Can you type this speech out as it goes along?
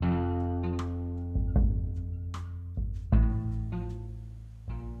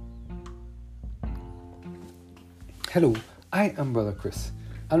Hello, I am Brother Chris,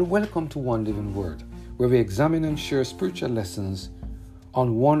 and welcome to One Living Word, where we examine and share spiritual lessons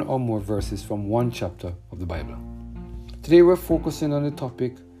on one or more verses from one chapter of the Bible. Today we're focusing on the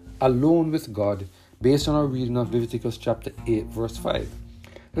topic Alone with God, based on our reading of Leviticus chapter 8, verse 5.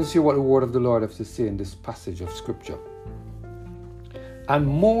 Let's hear what the word of the Lord has to say in this passage of scripture. And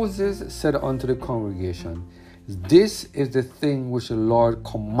Moses said unto the congregation, This is the thing which the Lord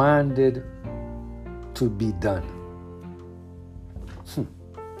commanded to be done.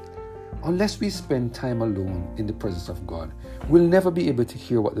 Unless we spend time alone in the presence of God, we'll never be able to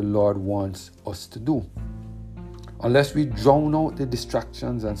hear what the Lord wants us to do. Unless we drown out the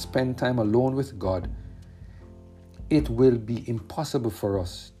distractions and spend time alone with God, it will be impossible for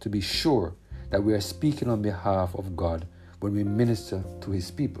us to be sure that we are speaking on behalf of God when we minister to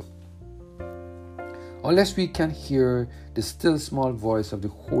His people. Unless we can hear the still small voice of the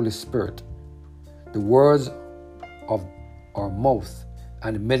Holy Spirit, the words of our mouth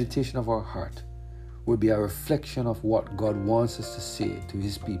and the meditation of our heart will be a reflection of what God wants us to say to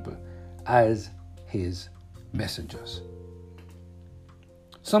His people as His messengers.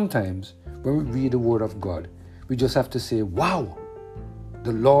 Sometimes when we read the Word of God, we just have to say, wow,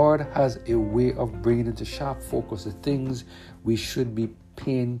 the Lord has a way of bringing into sharp focus the things we should be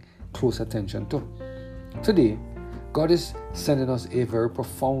paying close attention to. Today, God is sending us a very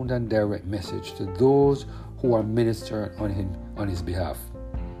profound and direct message to those who are ministering on His behalf.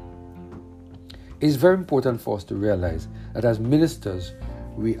 It is very important for us to realize that as ministers,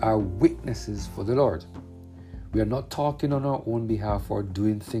 we are witnesses for the Lord. We are not talking on our own behalf or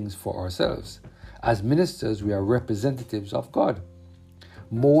doing things for ourselves. As ministers, we are representatives of God.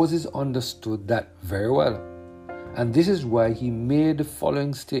 Moses understood that very well. And this is why he made the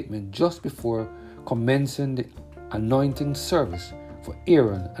following statement just before commencing the anointing service for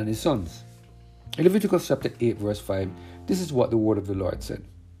Aaron and his sons. In Leviticus chapter 8 verse 5, this is what the word of the Lord said.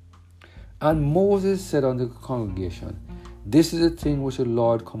 And Moses said unto the congregation, This is the thing which the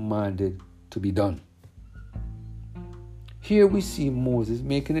Lord commanded to be done. Here we see Moses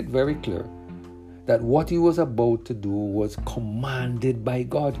making it very clear that what he was about to do was commanded by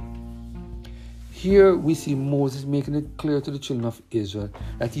God. Here we see Moses making it clear to the children of Israel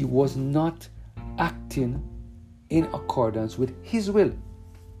that he was not acting in accordance with his will.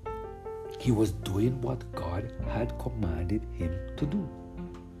 He was doing what God had commanded him to do.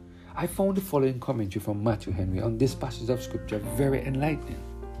 I found the following commentary from Matthew Henry on this passage of scripture very enlightening.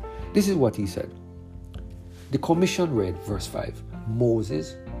 This is what he said. The commission read, verse 5,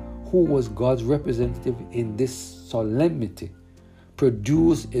 Moses, who was God's representative in this solemnity,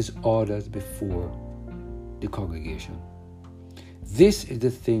 produced his orders before the congregation. This is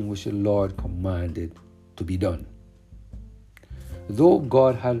the thing which the Lord commanded to be done. Though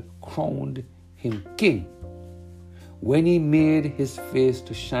God had crowned him king, when he made his face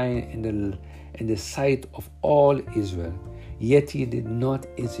to shine in the sight of all Israel, yet he did not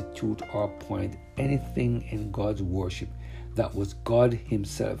institute or appoint anything in God's worship that was God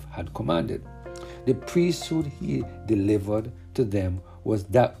himself had commanded. The priesthood he delivered to them was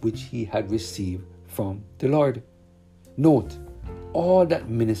that which he had received from the Lord. Note, all that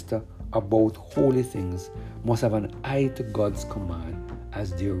minister about holy things must have an eye to God's command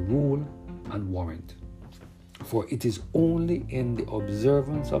as their rule and warrant. For it is only in the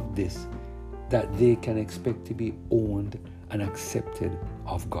observance of this that they can expect to be owned and accepted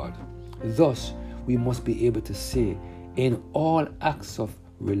of God. Thus, we must be able to say in all acts of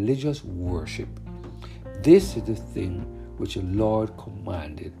religious worship, this is the thing which the Lord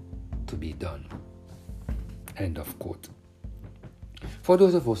commanded to be done. End of quote. For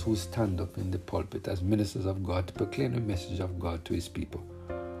those of us who stand up in the pulpit as ministers of God to proclaim the message of God to His people,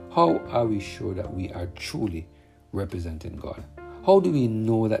 how are we sure that we are truly representing God? How do we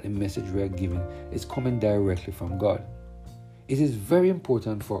know that the message we are giving is coming directly from God? It is very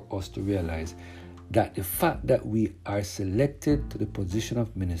important for us to realize that the fact that we are selected to the position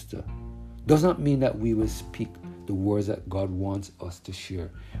of minister does not mean that we will speak the words that God wants us to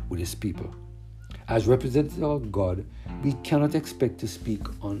share with His people. As representatives of God, we cannot expect to speak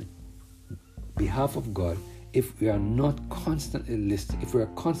on behalf of God if we are constantly listening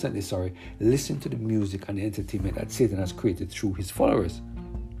to the music and the entertainment that Satan has created through his followers.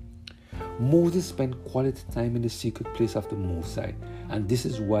 Moses spent quality time in the secret place of the Most High, and this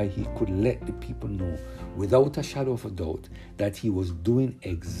is why he could let the people know without a shadow of a doubt that he was doing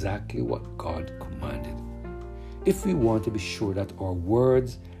exactly what God commanded. If we want to be sure that our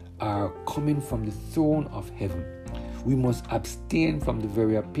words are coming from the throne of heaven, we must abstain from the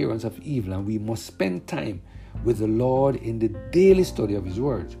very appearance of evil, and we must spend time with the Lord in the daily study of His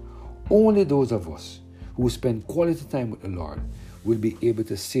Word. Only those of us who spend quality time with the Lord will be able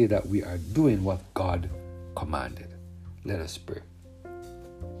to say that we are doing what God commanded. Let us pray.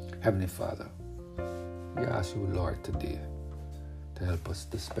 Heavenly Father, we ask you, Lord, today to help us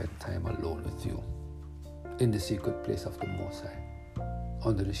to spend time alone with you in the secret place of the Most High,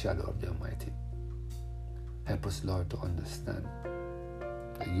 under the shadow of the Almighty. Help us, Lord, to understand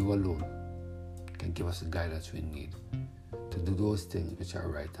that you alone can give us the guidance we need to do those things which are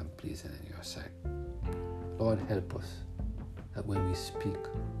right and pleasing in your sight. Lord, help us that when we speak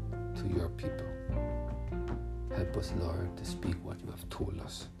to your people, help us, Lord, to speak what you have told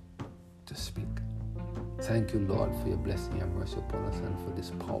us to speak. Thank you, Lord, for your blessing and mercy upon us and for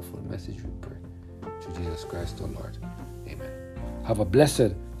this powerful message we pray. Through Jesus Christ, our Lord. Amen. Have a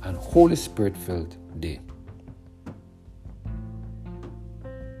blessed and Holy Spirit-filled day.